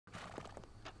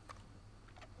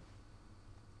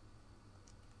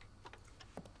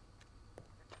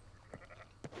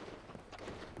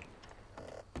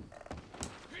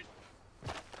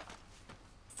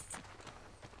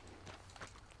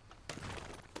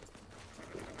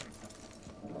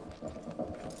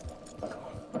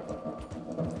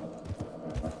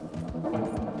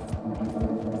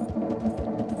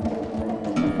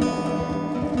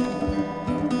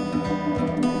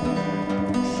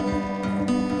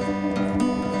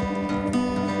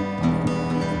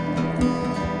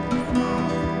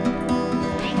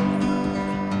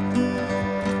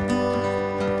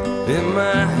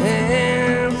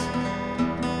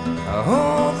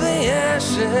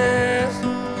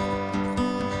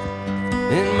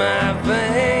in my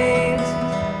veins,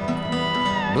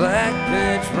 black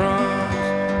pitch runs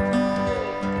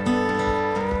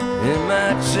in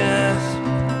my chest,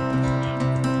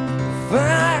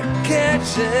 fire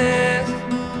catches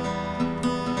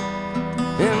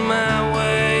in my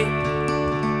way,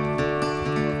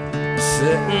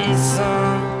 setting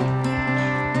sun,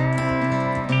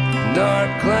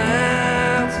 dark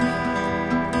clouds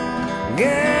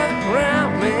gather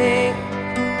around me.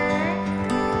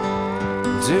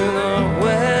 To the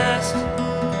west,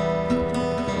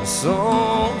 my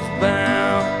soul's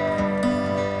bound,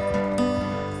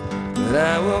 but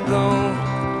I will go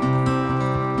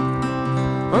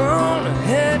on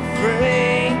ahead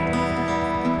free.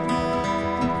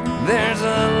 There's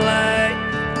a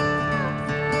light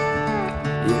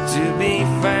yet to be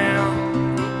found,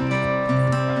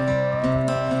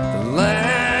 the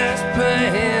last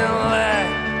pale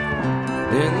light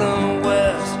in the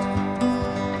west,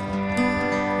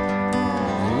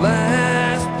 the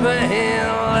last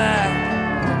pale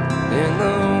light in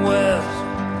the west.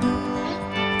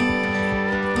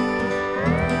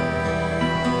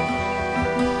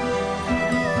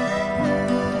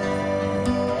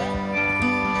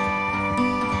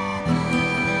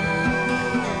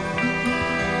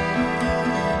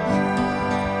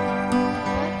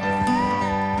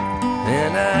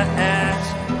 And I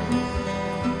ask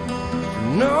for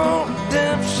no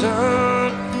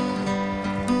redemption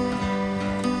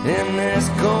in this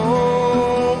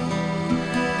cold,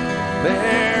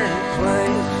 barren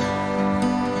place.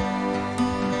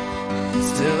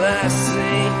 Still I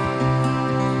see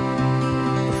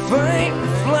a faint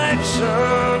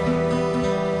reflection,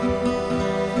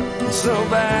 and so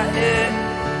by it,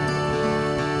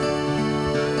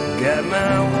 got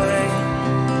my way.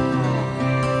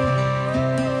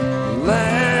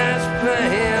 Last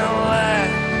pale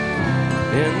light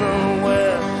in the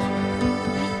west,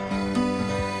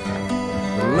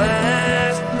 the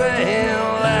last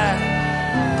pale light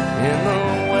in the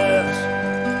west.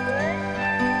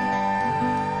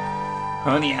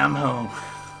 Honey, I'm home.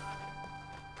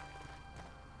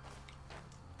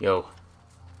 Yo.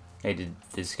 Hey, did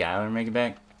Skylar make it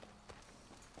back?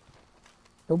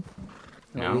 Nope.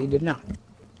 No? He did not.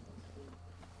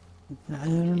 I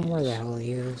don't know where the hell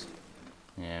he is.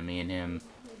 Yeah, me and him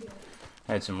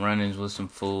had some run-ins with some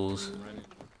fools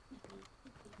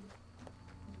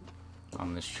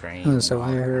on this train. Oh, so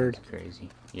I heard. Crazy.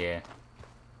 Yeah.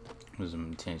 It was some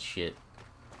intense shit.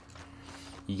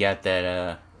 You got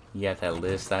that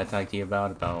list I talked to you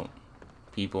about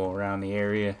people around the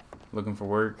area looking for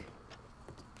work?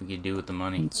 We could do with the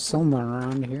money. It's somewhere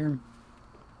around here.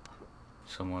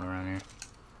 Someone around here.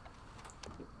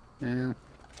 Yeah.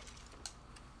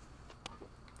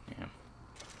 Yeah.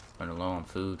 Running low on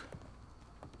food.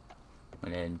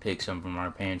 Went ahead and picked some from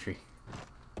our pantry.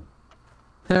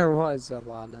 There was a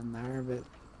lot in there, but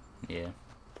Yeah.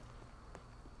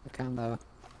 I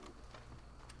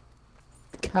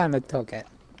kinda took it.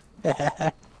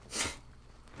 Now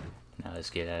this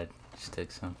kid I just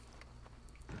took some.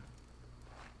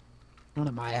 One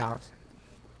of my house.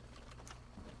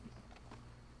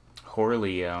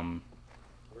 HORLEY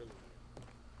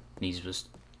needs us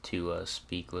to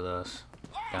speak with us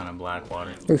down in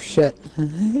Blackwater. Oh shit.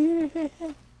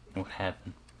 What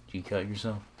happened? Did you cut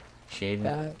yourself?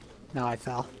 Shaving? No, I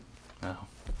fell. Oh.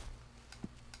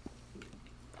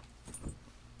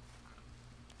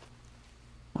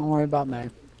 Don't worry about me.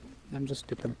 I'm just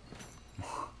stupid.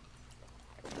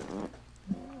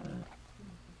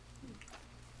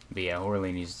 But yeah,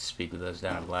 HORLEY needs to speak with us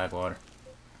down in Blackwater.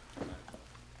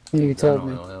 You told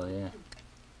me. Hell yeah.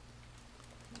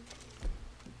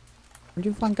 Where'd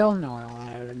you find going oil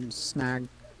and snag?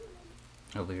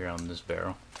 Over here on this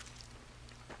barrel.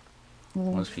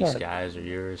 Oh, Must be shit. Sky's or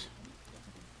yours.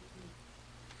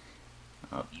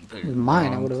 Oh, you put It it was in the mine, I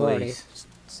wrong would have already place.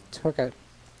 took it.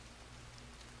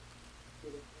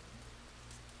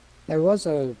 There was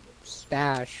a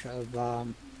stash of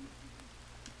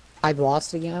high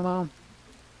velocity ammo.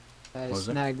 I Was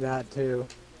it? snagged that too.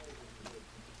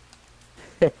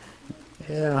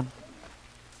 Yeah.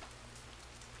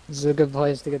 This is a good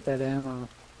place to get that ammo.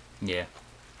 Yeah.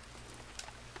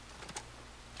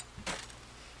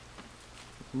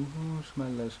 Ooh, smell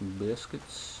like some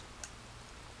biscuits.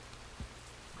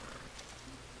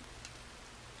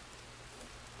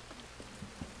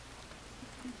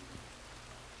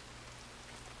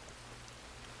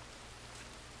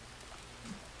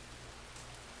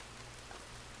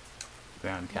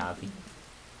 Ground coffee.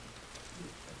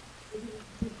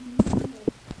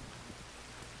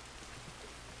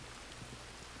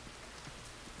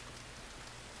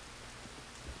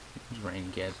 It's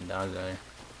raining cats and dogs out here.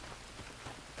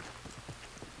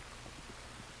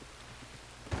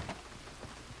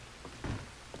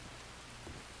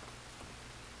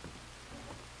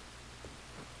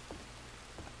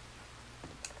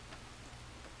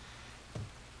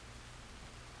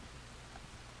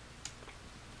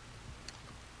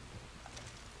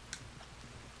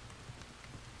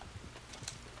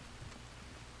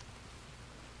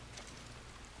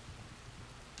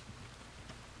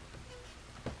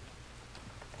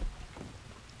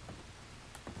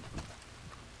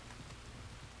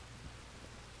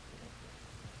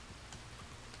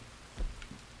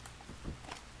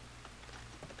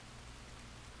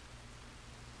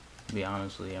 be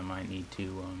honestly, I might need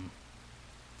to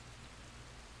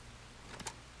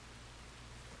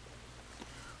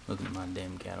look at my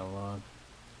damn catalog.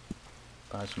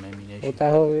 Buy some ammunition. What the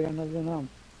hell are we gonna do now?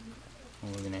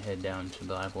 Well, we're gonna head down to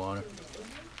Blackwater.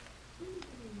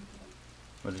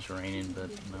 But it's raining, but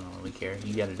I don't really care.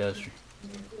 You got a duster,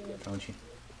 don't you?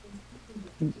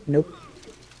 Nope.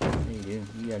 Yeah, you do.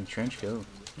 You got a trench coat.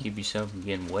 Keep yourself from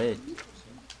getting wet.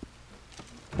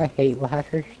 I hate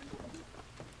ladders.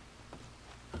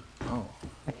 Oh.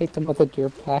 I hate them with a dear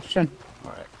passion.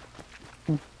 Alright.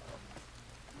 Let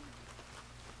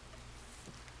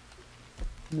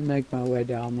me make my way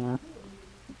down there.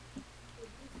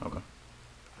 Okay.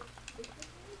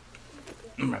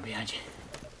 I'm right behind you.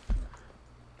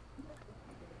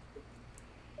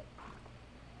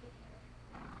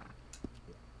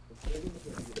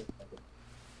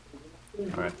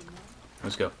 Alright.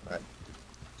 Let's go. Alright.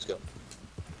 Let's go.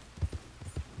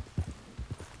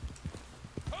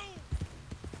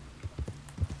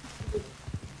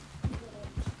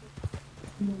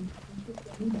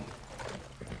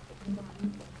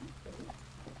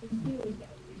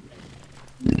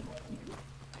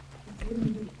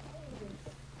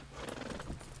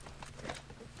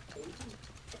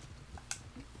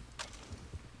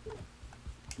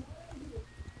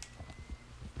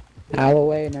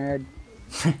 Alloway, nerd.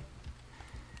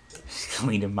 Just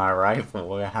cleaning my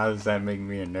rifle. How does that make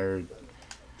me a nerd?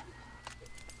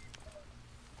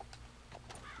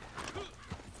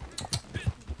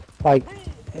 Like,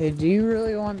 do you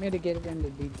really want me to get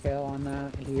into detail on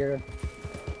that here?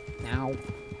 Now?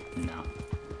 No.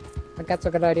 Like, that's a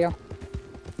good idea.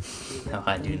 No,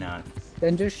 I do not.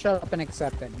 Then just shut up and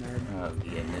accept it, nerd. Oh,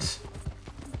 goodness.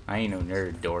 I ain't no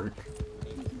nerd, dork.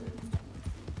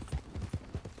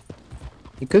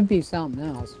 It could be something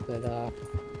else, but,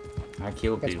 I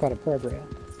kill that's people. quite appropriate.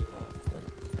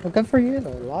 Well, good for you.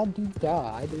 La do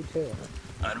da. I do too.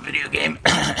 On a video game.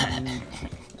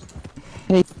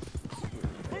 Hey.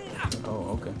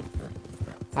 Oh, okay.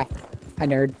 Hi. Hi,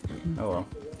 nerd. Oh, well.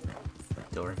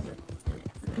 Dork.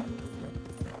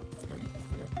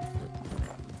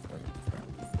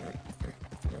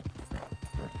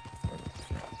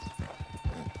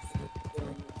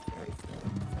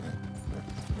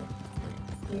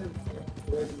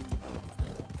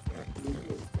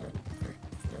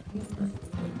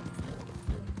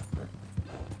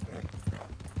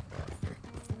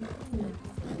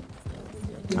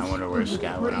 I wonder where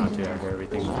Sky went out to after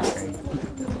everything was trained.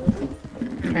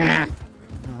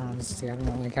 Honestly, I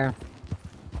don't really care.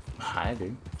 I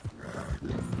do.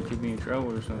 You could be in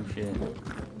trouble or some shit.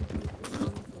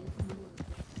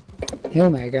 He'll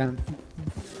make it.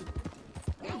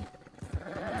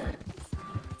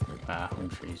 I'm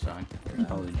sure he's fine.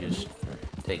 Probably just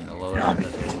taking a load out of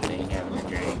everything, having a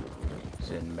drink,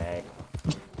 sitting back.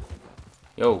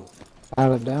 Yo!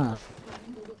 Out of done.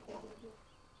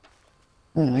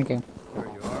 Oh, thank you. There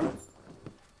you are.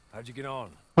 How'd you get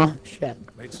on? Oh, shit.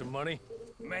 Made some money?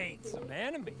 Made some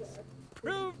enemies.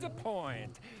 Proved a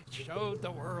point. Showed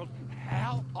the world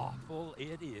how awful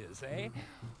it is, eh?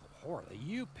 Horley,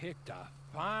 you picked a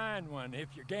fine one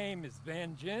if your game is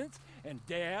vengeance and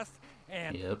death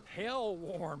and Yep. hell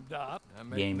warmed up. I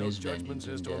make Game no is judgments vengeance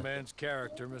as and to a death. man's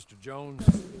character, Mr. Jones.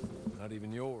 Not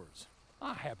even yours.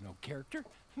 I have no character.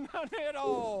 None at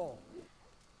all.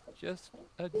 Just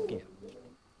a gift.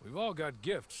 We've all got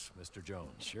gifts, Mr.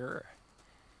 Jones. Sure.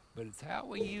 But it's how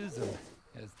we use them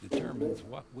as determines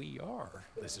what we are.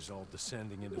 This is all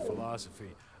descending into philosophy.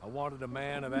 I wanted a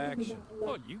man of action.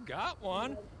 Oh, you got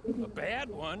one. A bad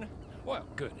one. Well,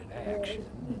 good at action.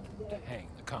 To hang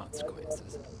the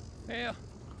consequences. Well,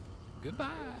 goodbye.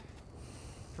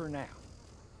 For now.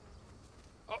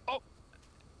 Oh,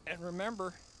 and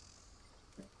remember,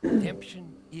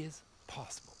 redemption is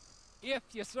possible. If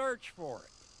you search for it.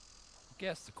 I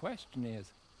guess the question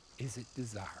is it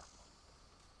desirable?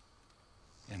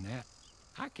 And that,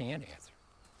 I can't answer.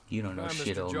 You don't know Goodbye,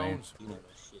 shit, Mr. old man. Jones.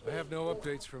 I have no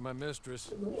updates from my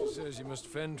mistress. She says you must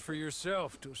fend for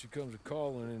yourself till she comes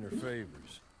a-calling in her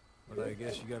favors. But I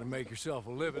guess you gotta make yourself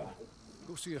a living.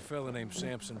 Go see a fella named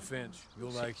Samson Finch.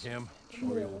 You'll like him,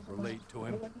 or you'll relate to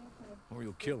him, or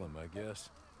you'll kill him, I guess.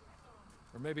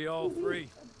 Or maybe all three.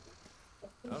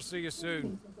 I'll see you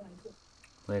soon.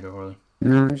 Later, Horley.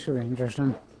 No, this should be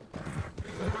interesting.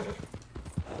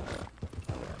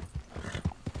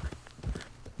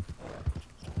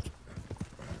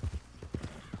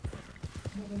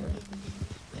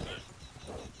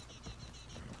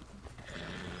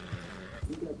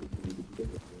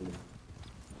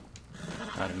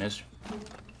 Howdy, mister.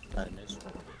 Alright, miss.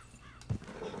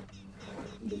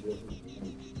 Take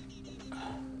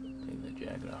that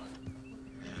jacket off.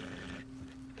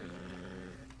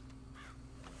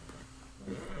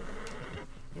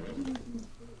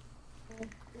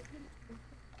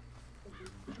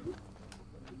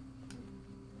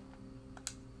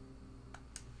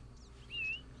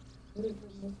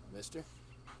 mister.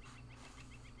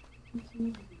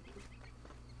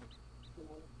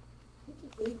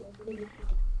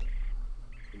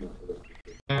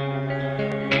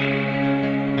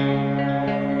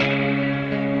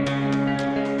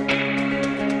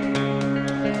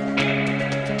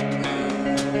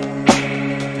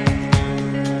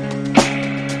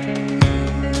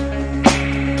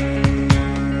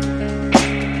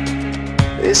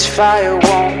 This fire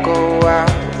won't go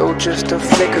out, though just a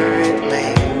flicker it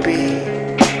may be.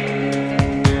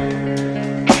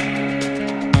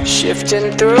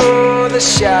 Shifting through the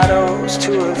shadows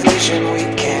to a vision we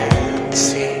can't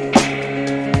see.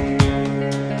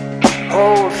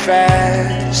 Hold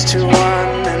fast to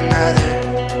one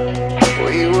another,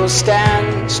 we will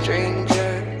stand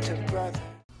stranger to brother.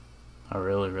 I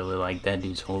really like that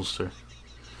dude's holster.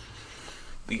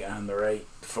 The guy on the right,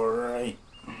 far right.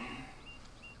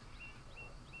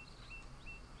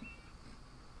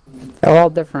 They're all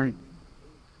different.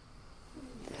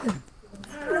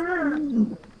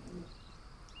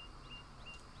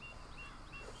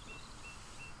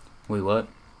 Wait, what?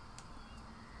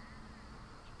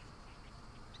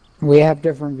 We have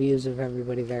different views of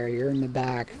everybody there. You're in the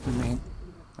back for me.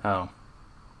 Oh.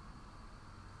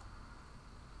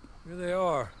 Here they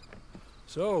are.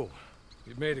 So,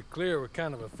 you've made it clear what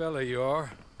kind of a fella you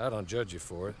are. I don't judge you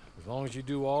for it. As long as you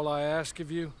do all I ask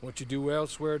of you, what you do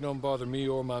elsewhere don't bother me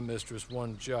or my mistress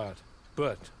one jot.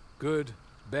 But, good,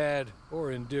 bad,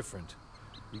 or indifferent,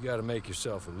 you gotta make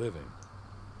yourself a living.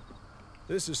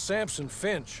 This is Samson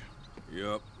Finch.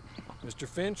 Yup. Mr.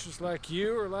 Finch is like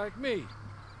you or like me.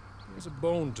 He has a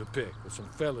bone to pick with some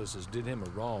fellas as did him a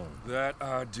wrong. That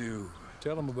I do.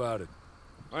 Tell him about it.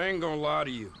 I ain't gonna lie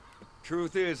to you.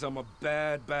 Truth is, I'm a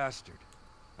bad bastard.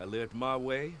 I lived my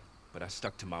way, but I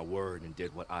stuck to my word and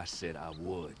did what I said I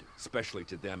would. Especially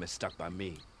to them as stuck by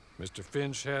me. Mr.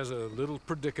 Finch has a little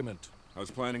predicament. I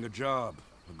was planning a job.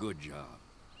 A good job.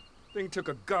 Thing took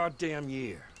a goddamn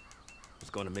year. It was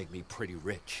gonna make me pretty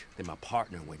rich. Then my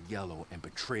partner went yellow and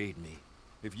betrayed me.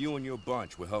 If you and your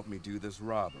bunch will help me do this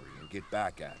robbery and get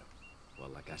back at him, well,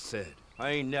 like I said,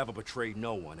 I ain't never betrayed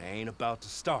no one. I ain't about to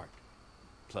start.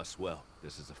 Plus, well,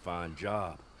 this is a fine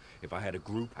job. If I had a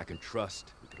group I can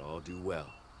trust, we could all do well.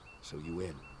 So you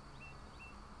in.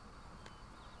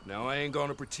 Now, I ain't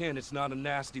gonna pretend it's not a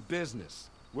nasty business.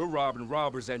 We're robbing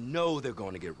robbers that know they're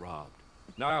gonna get robbed.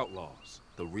 Not outlaws,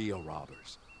 the real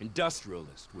robbers.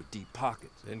 Industrialists with deep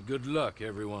pockets. Then good luck,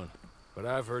 everyone. But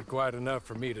I've heard quite enough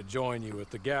for me to join you at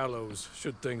the gallows,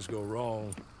 should things go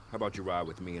wrong. How about you ride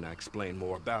with me and I explain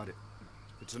more about it?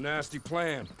 It's a nasty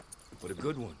plan, but a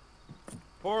good one.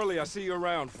 HORLEY, I see you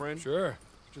around, friend. Sure.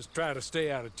 Just try to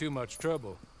stay out of too much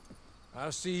trouble.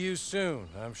 I'll see you soon,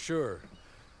 I'm sure.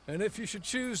 And if you should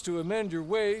choose to amend your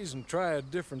ways and try a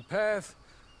different path,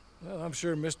 well, I'm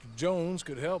sure Mr. Jones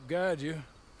could help guide you.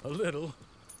 A little.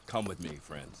 Come with me,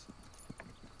 friends.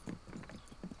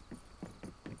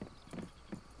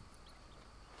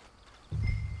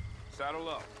 Saddle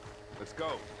up. Let's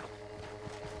go.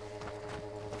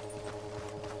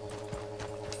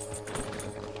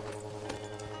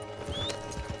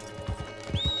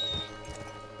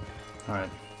 Alright.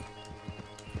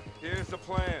 Here's the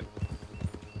plan.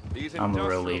 These I'm a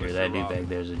real leader. industrialists That are dude back robbing.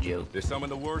 there's a joke. They're some of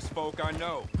the worst folk I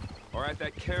know. Are at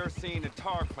that kerosene and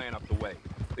tar plant up the way.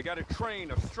 They got a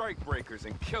train of strikebreakers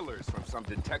and killers from some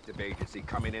detective agency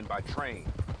coming in by train.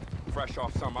 Fresh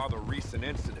off some other recent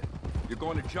incident. You're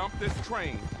going to jump this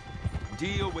train,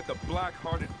 deal with the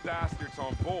black-hearted bastards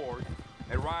on board,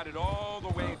 and ride it all the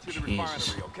way to the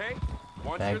Jesus. refinery, okay?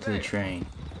 Once Back you're to the there, train.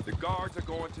 the guards are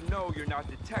going to know you're not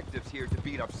detectives here to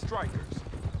beat up strikers.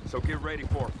 So get ready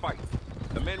for a fight.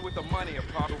 The men with the money will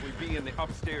probably be in the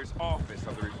upstairs office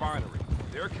of the refinery.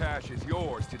 Their cash is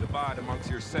yours to divide amongst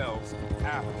yourselves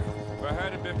after. If I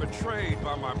hadn't been betrayed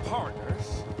by my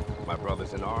partners, my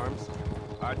brothers in arms,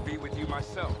 I'd be with you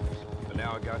myself. But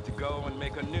now I got to go and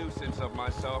make a nuisance of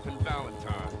myself and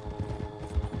Valentine.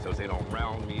 So they don't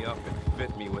round me up and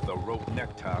fit me with a rope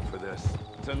necktie for this.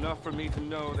 It's enough for me to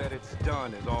know that it's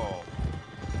done is all.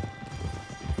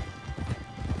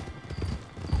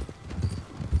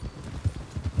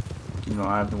 You don't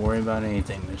have to worry about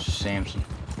anything, Mr. Sampson.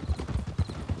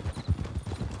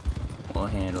 We'll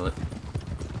handle it.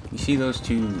 You see those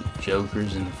two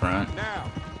jokers in the front?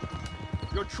 Now,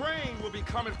 your train will be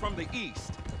coming from the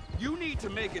east. You need to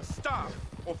make it stop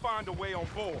or find a way on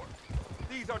board.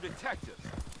 These are detectives,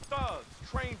 thugs,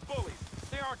 trained bullies.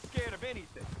 They aren't scared of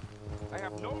anything. I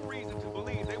have no reason to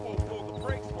believe they won't pull the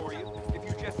brakes for you if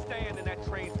you just stand in that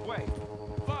train's way.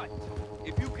 But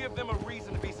if you give them a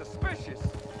reason to be suspicious,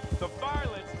 the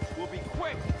violence will be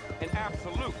quick and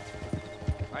absolute.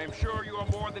 I I am sure you are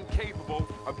more than capable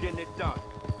of getting it done.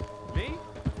 Me?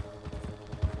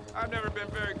 I've never been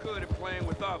very good at playing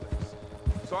with others.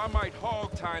 So I might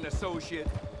hog tie an associate,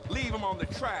 leave him on the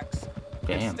tracks,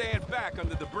 and stand back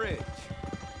under the bridge.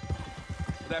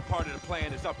 That part of the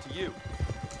plan is up to you.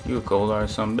 You a cold hard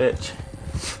son of a bitch.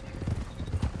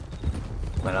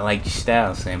 But I like your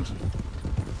style, Samson.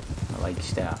 I like your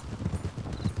style.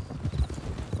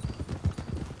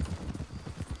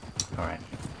 Alright.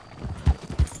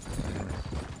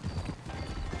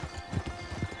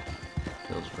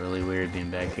 Feels really weird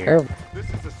being back here. This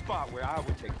is the spot where I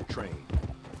would take the train.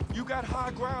 You got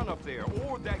high ground up there,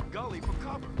 or that gully for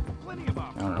cover. Plenty of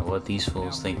options. I don't know what these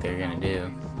fools think they're gonna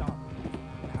do.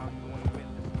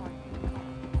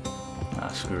 Ah,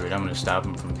 screw it. I'm gonna stop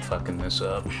them from fucking this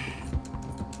up.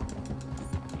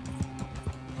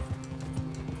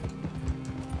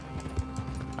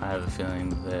 I have a feeling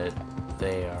that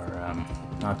they are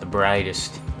not the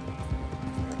brightest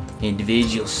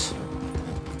individuals.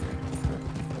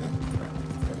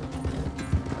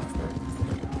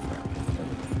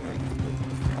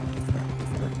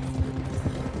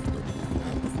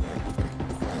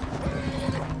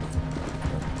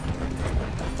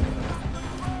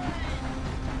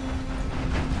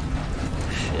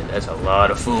 Shit, that's a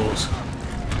lot of fools.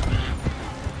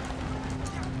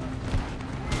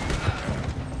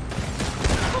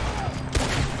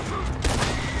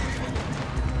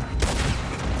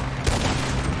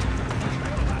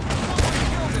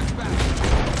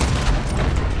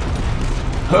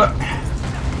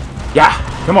 Yeah,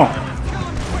 come on.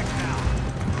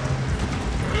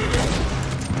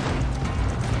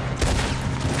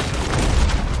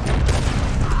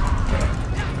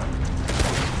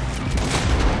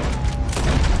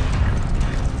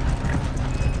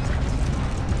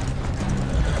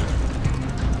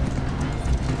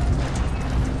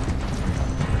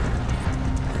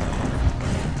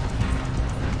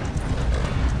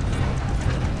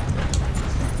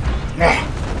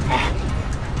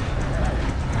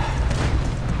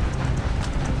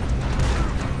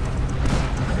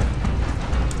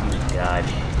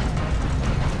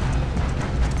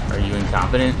 Are you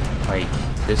incompetent? Like,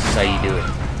 this is how you do it.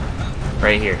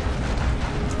 Right here.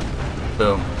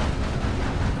 Boom.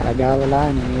 I got what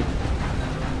I need.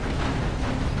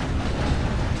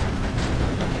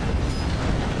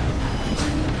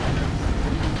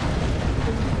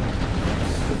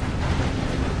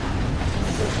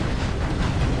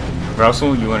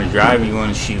 Russell, you want to drive or you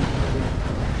want to shoot?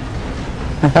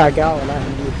 I got what I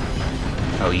need.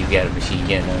 Oh, you got a machine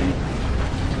gun, don't you?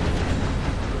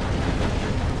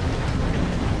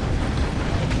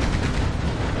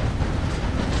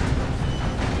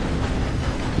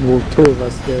 Well, two of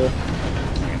us do.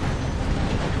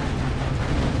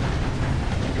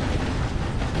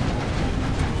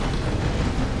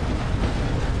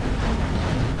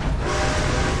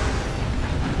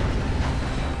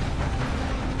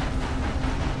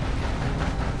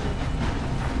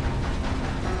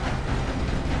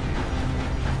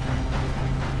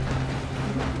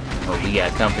 Oh, we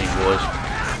got company, boys.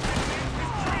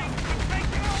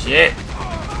 Shit.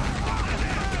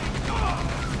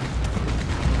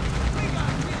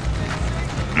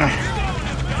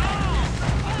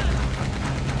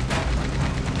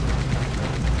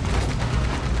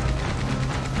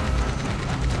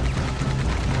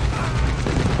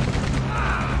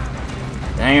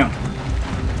 Damn.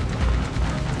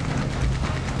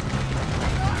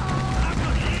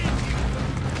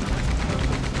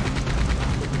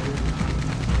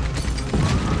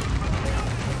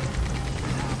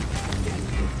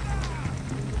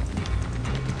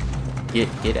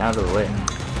 Get out of the way.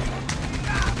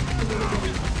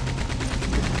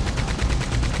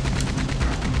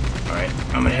 Alright,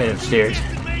 I'm gonna head upstairs.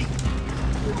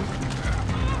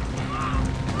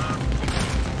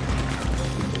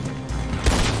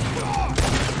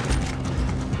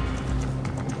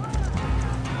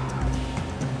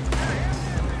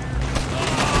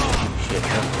 Shit,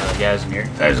 there's a lot of guys in here.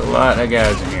 There's a lot of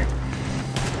guys in here.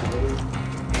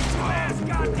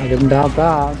 I didn't doubt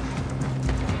that.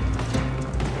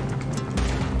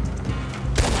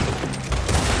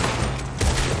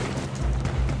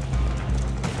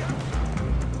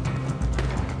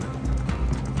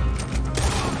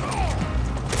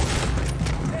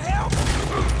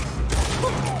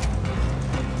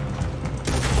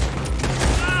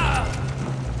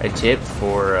 A tip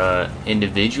for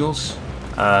individuals,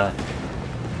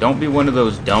 don't be one of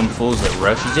those dumb fools that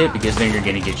rushes it, because then you're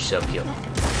gonna get yourself killed.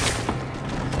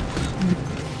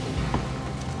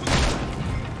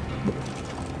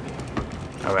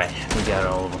 Alright, we got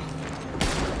all of them.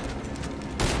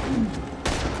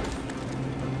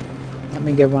 Let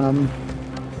me get one of them.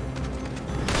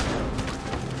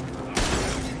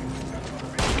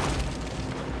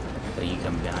 So you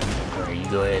come behind me. Or you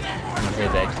go ahead. I'm gonna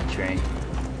head back to the train.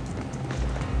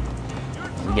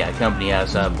 We got company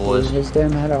outside, boys. Just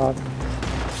didn't head off.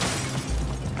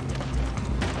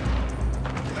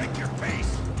 Like your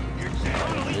face. You're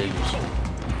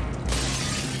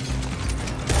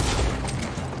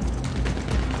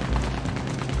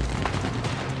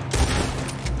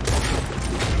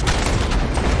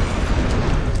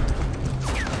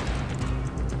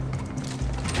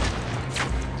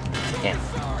Damn.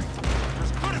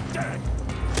 just put him dead.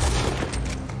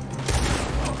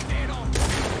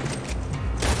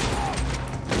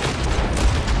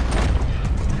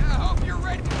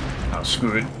 Oh,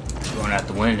 screw it. Going out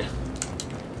the window.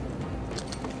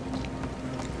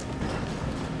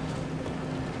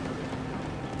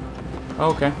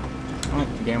 Okay. Well,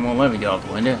 the game won't let me go out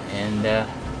the window, and I'll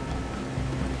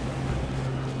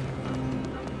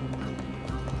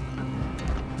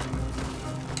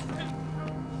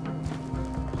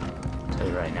tell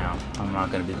you right now, I'm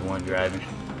not gonna be the one driving.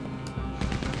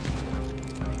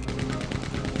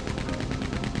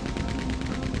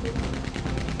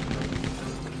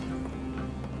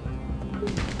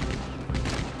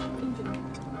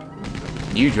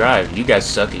 You drive. You guys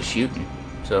suck at shooting.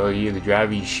 So you either drive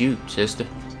or you shoot, sister.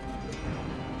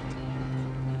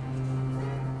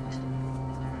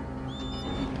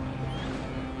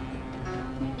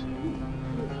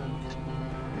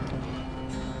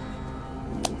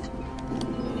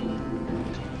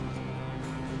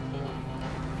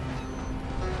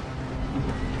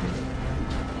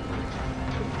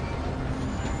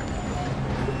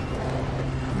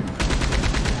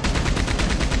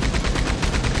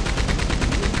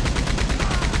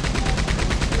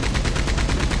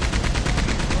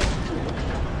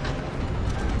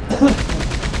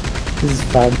 This is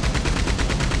fun.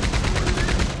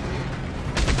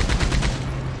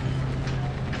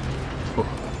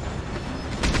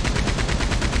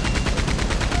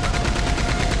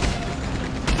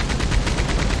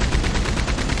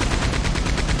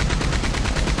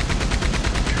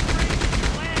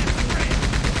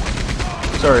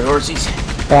 Sorry, horsies.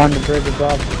 On the bridge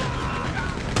above.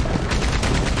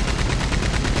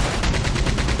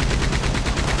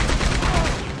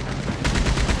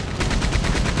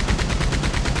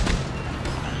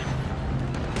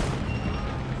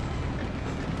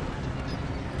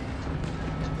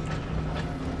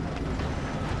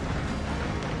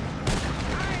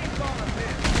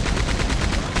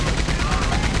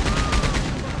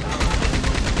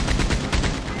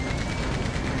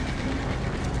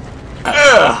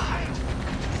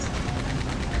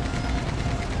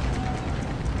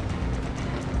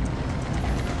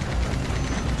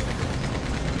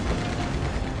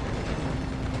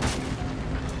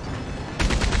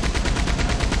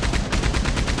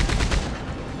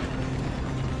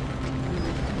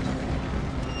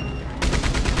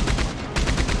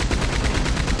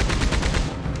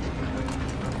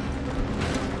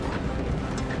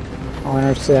 On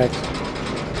our 6. Yeah,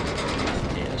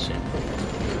 same.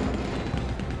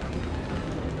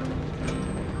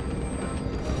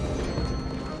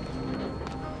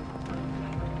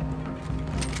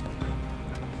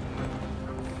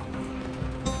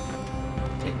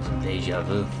 Getting some deja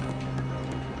vu.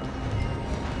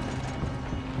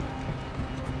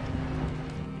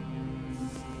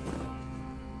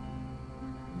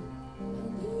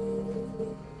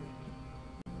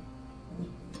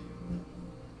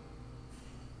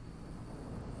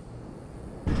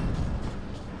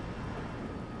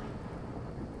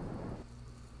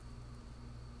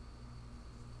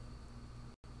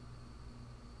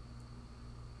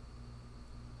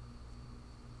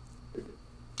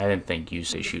 I didn't think you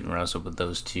say shooting Russell, but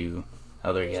those two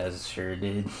other guys sure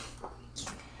did.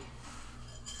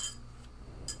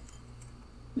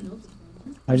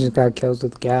 I just got kills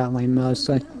with Gatling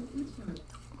mostly.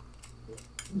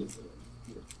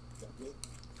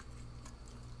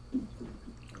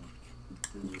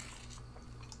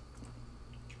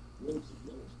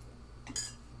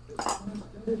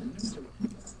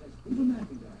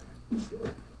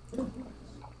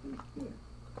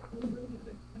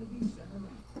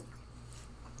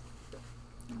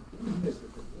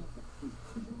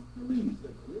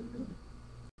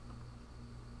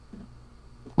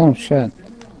 Oh shit.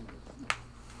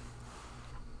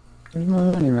 Where's my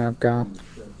minimap go?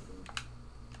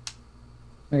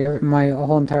 My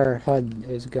whole entire HUD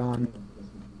is gone.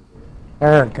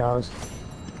 There it goes.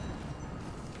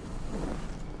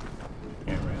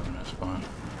 Yeah, we're having a spawn.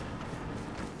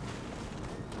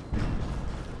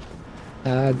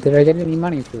 Did I get any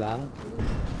money for that?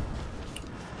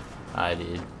 I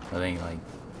did. I think like,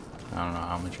 I don't know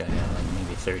how much I got, like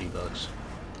maybe 30 bucks.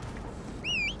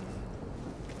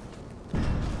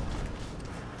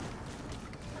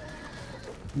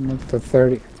 I'm up to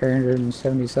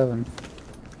 377.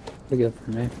 Pretty good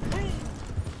for me.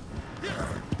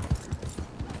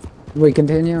 We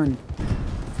continuing?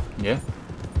 Yeah.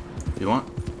 If you want.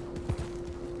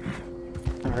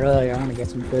 Not really. I want to get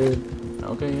some food.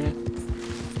 Okay, yeah.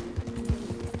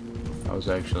 I was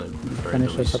actually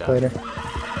Finish this up later.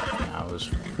 I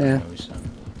was. Yeah.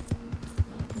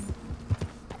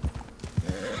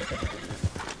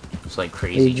 It's like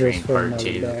Crazy Train Part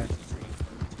 2. Day.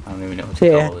 I don't even know what to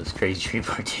call this. Crazy Train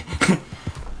Part 2.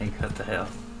 Like, what the hell?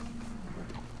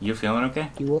 You feeling okay?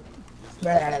 I'm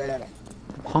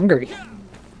hungry.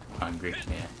 Hungry,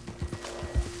 yeah.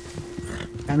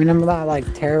 I mean, I'm not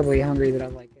like terribly hungry that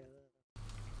I'm like.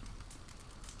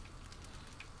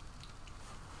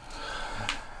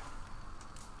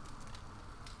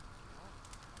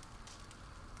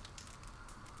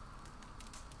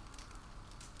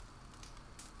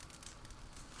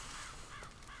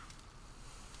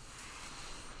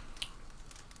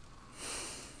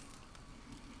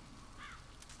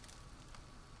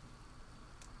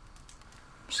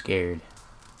 Scared.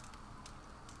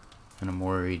 And I'm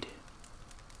worried.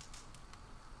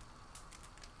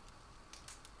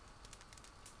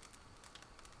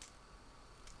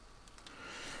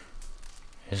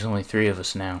 There's only 3 of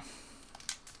us now.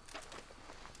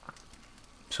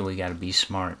 So we gotta be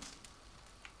smart.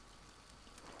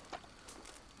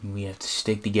 We have to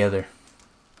stick together.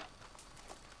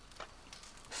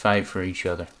 Fight for each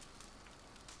other.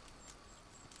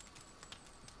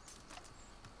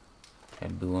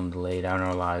 And be willing to lay down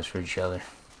our lives for each other.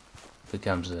 If it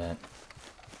comes to that.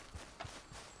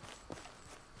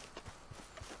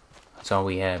 That's all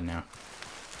we have now.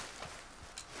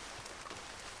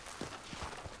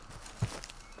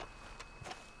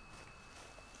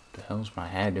 What the hell's my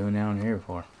hat doing down here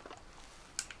for?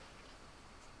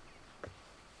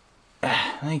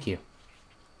 Ah, thank you.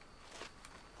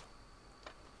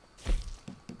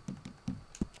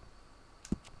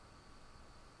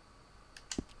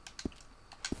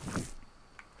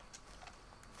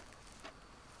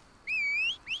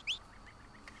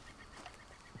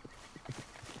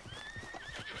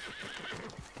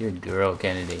 Good girl,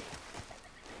 Kennedy.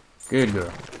 Good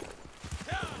girl.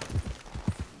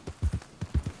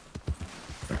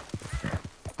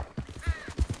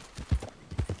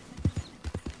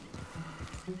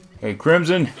 Hey,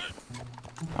 Crimson.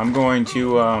 I'm going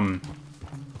to,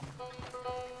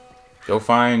 go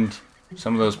find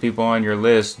some of those people on your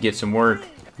list, get some work,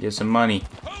 get some money.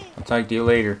 I'll talk to you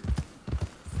later.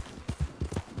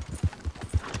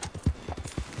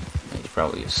 He's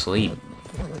probably asleep.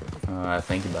 I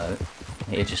think about it.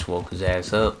 It just woke his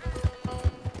ass up.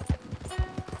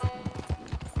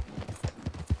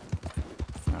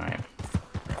 Alright.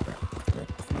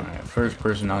 Alright, first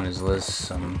person on his list,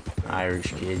 some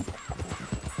Irish kid.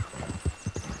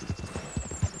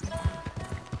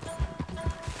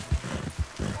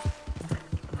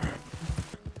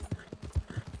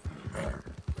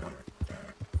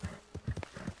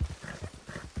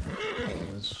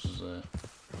 This was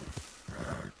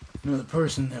another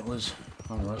person that was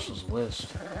on Russell's list.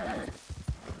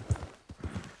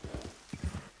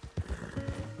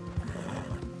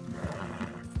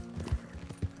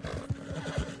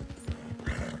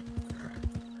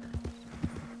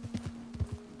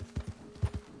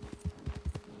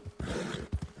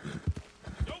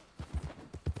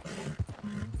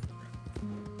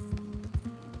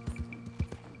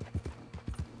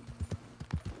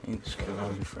 I think this guy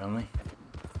will be friendly.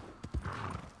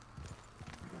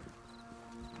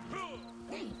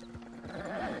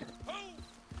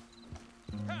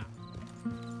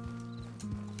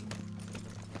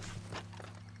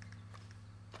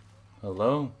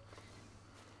 Hello?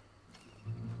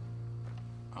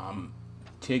 I'm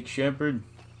Shepard.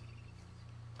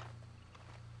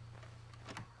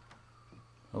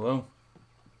 Hello?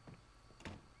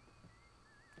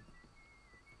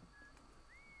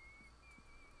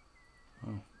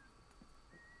 Oh.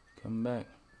 Come back.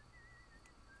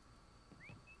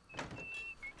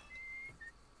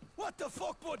 What the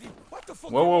fuck, buddy? What the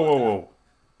fuck? Whoa, whoa, whoa, whoa.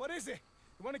 What is it?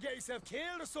 You want to get yourself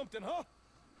killed or something, huh?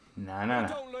 Nah. I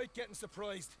don't like getting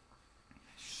surprised.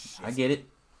 Shit. I get it.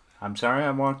 I'm sorry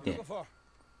I walked in. You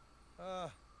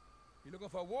looking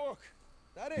for work?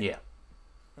 That it? Yeah.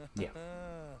 Yeah.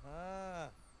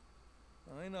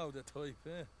 I know the type,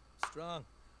 eh? Strong,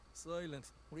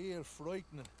 silent, real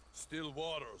frightening. Still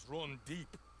waters run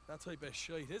deep. That type of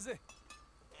shite, is it?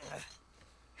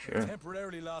 Sure. I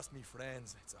temporarily lost me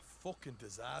friends. It's a fucking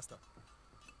disaster.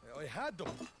 I had them.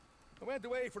 I went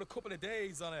away for a couple of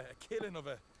days on a killing of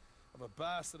a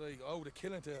bastard I owed a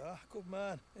killing to. Ah, good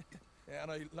man. Yeah,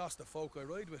 and I lost the folk I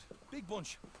ride with. Big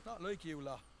bunch, not like you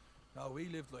lot. No, we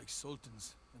lived like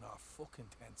sultans in our fucking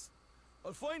tents.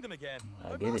 I'll find them again.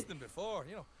 I've lost them before,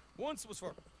 you know. Once it was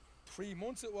for 3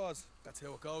 months it was. That's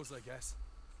how it goes, I guess.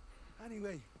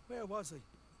 Anyway, where was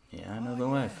I? Yeah, I know the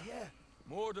life. Yeah,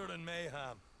 murder and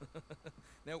mayhem.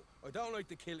 Now, I don't like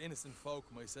to kill innocent folk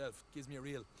myself. Gives me a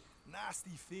real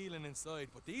nasty feeling inside.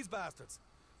 But these bastards,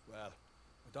 well,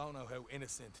 I don't know how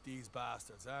innocent these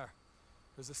bastards are.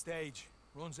 There's a stage,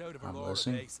 runs out of a Aurora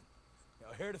basin. Now,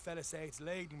 I heard a fella say it's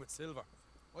laden with silver.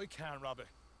 I can't rob it.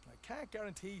 I can't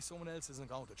guarantee someone else isn't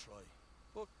going to try.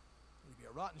 But it'd be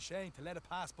a rotten shame to let it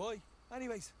pass by.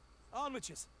 Anyways, on with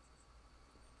yous.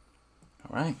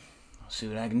 Alright, I'll see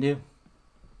what I can do.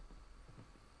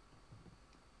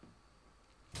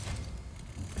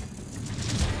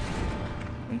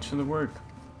 Thanks for the work.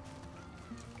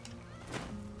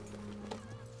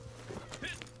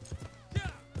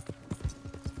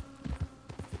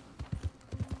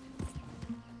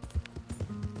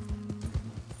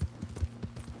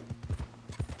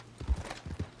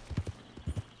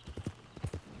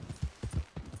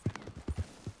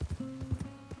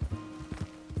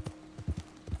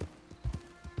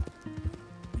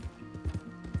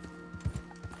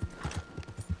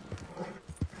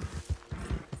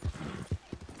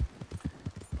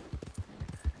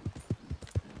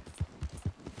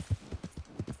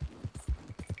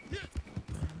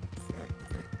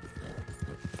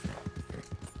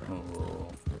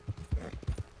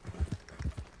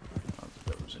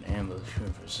 Ambush for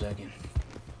a second.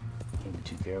 Can't be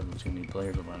too careful, there's gonna be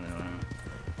players running around.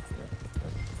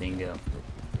 Bingo.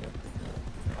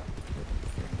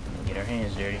 Get our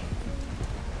hands dirty.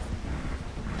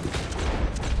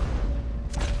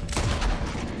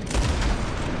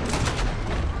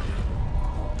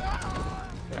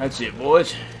 That's it,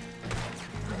 boys.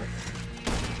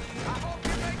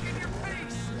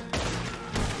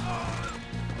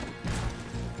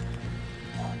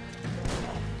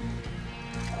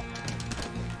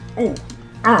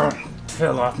 Oh,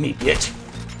 fell off me, bitch.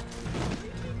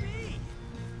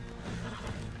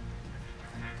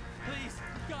 Please,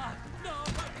 God,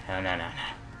 no. No.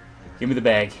 Give me the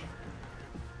bag.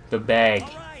 The bag. All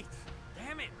right.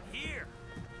 Damn it, here.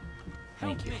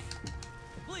 Thank you.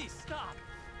 Please stop.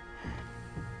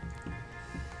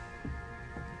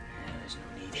 There's no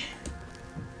need.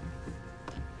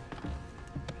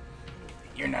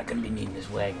 You're not gonna be needing this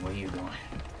wagon. Where you going?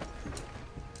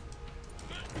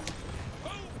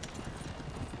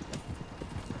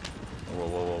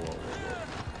 Whoa.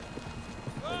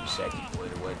 Wait a second.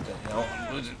 What the hell?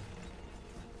 I'm losing.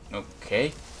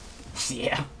 Okay.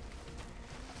 Yeah.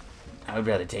 I would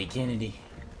rather take Kennedy.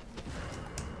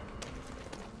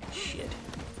 Shit.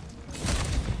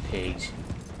 Pigs.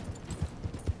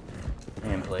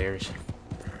 And players.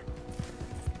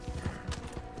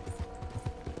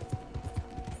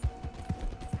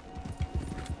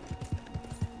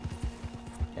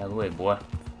 Out of the way, boy.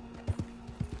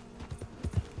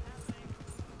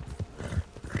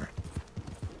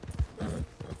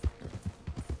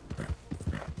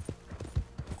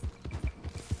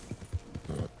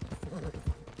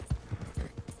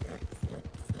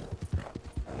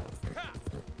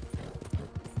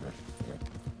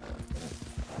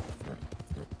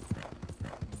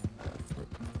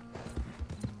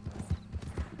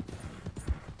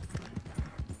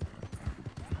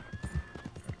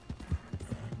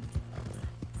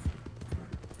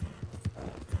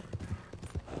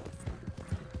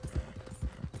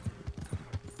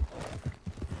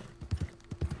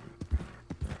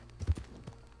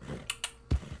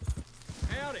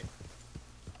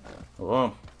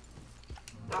 Hello.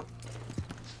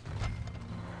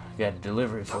 Got a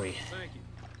delivery for you. Thank you.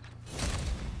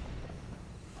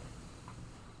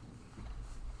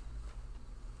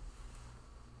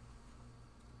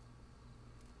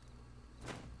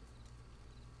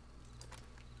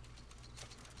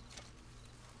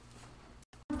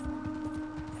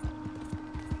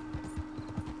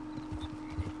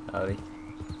 Howdy.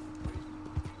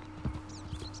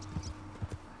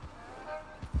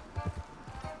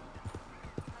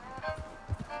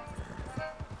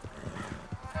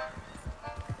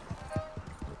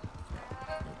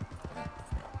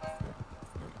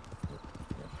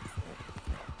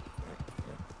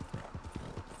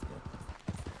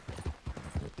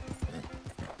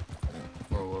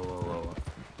 Whoa.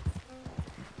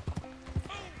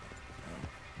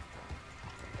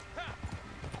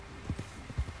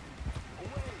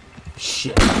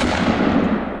 Shit.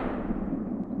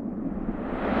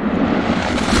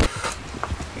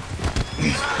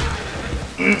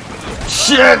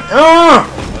 shit!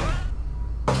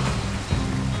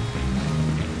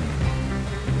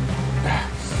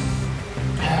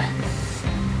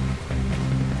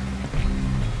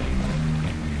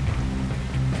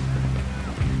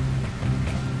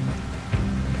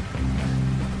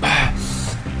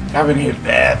 I've been hit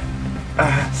bad.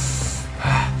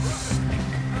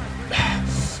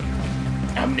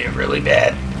 I've been hit really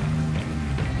bad.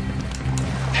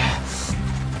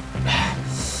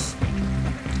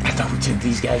 I thought we took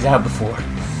these guys out before.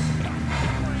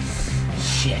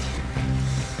 Shit.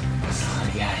 That's a lot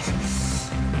of guys.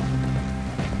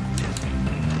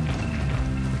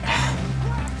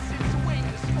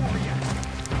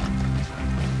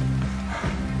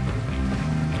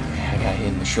 I got hit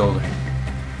in the shoulder.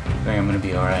 I think I'm gonna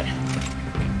be alright.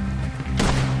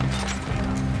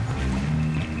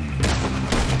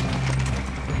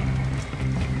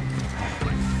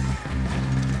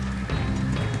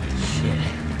 Shit.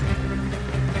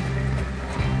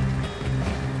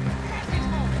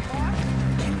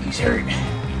 He's hurt.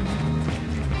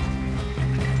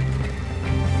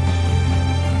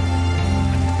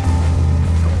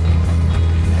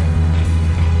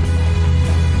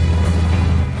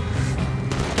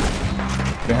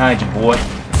 Behind you, boy.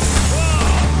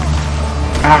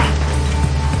 Ah.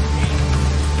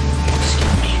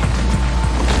 Excuse me.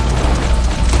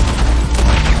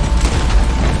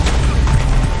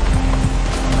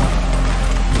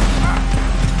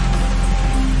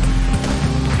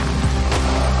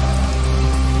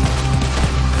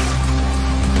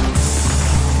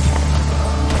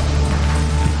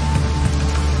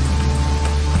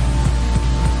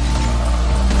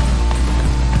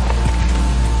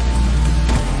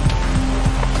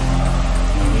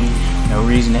 No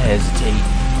reason to hesitate.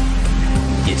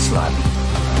 Get sloppy.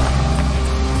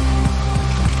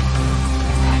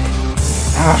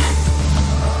 Ah,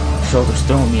 shoulder's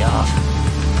throwing me off.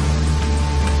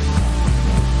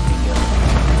 There you go.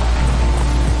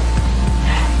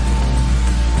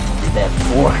 Did that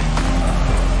before.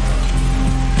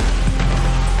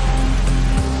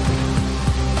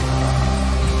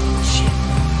 Shit.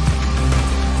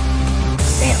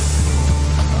 Damn.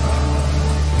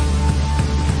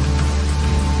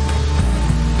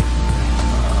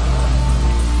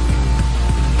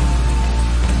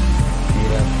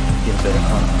 Get a better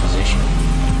hunting position.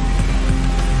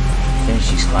 Finish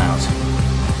these clowns.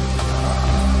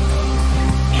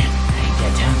 Man, I ain't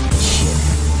got time for this shit.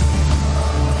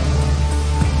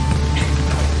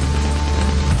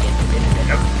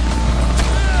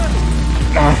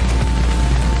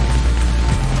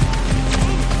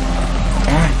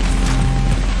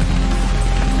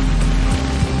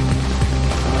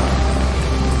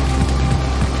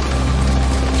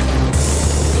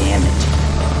 Damn it.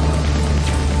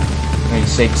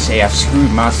 It's safe to say I've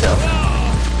screwed myself.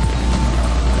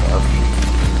 Okay.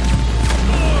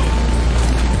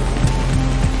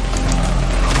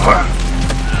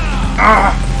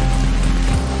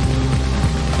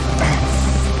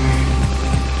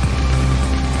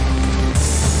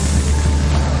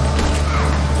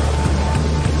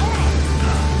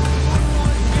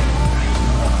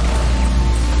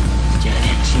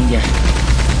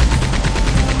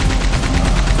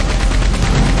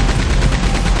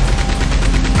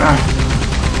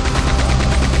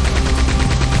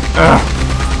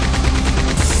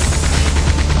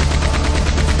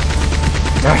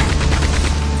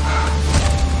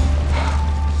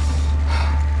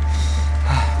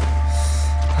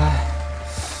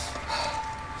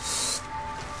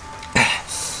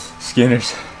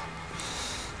 Skinners.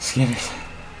 Skinners.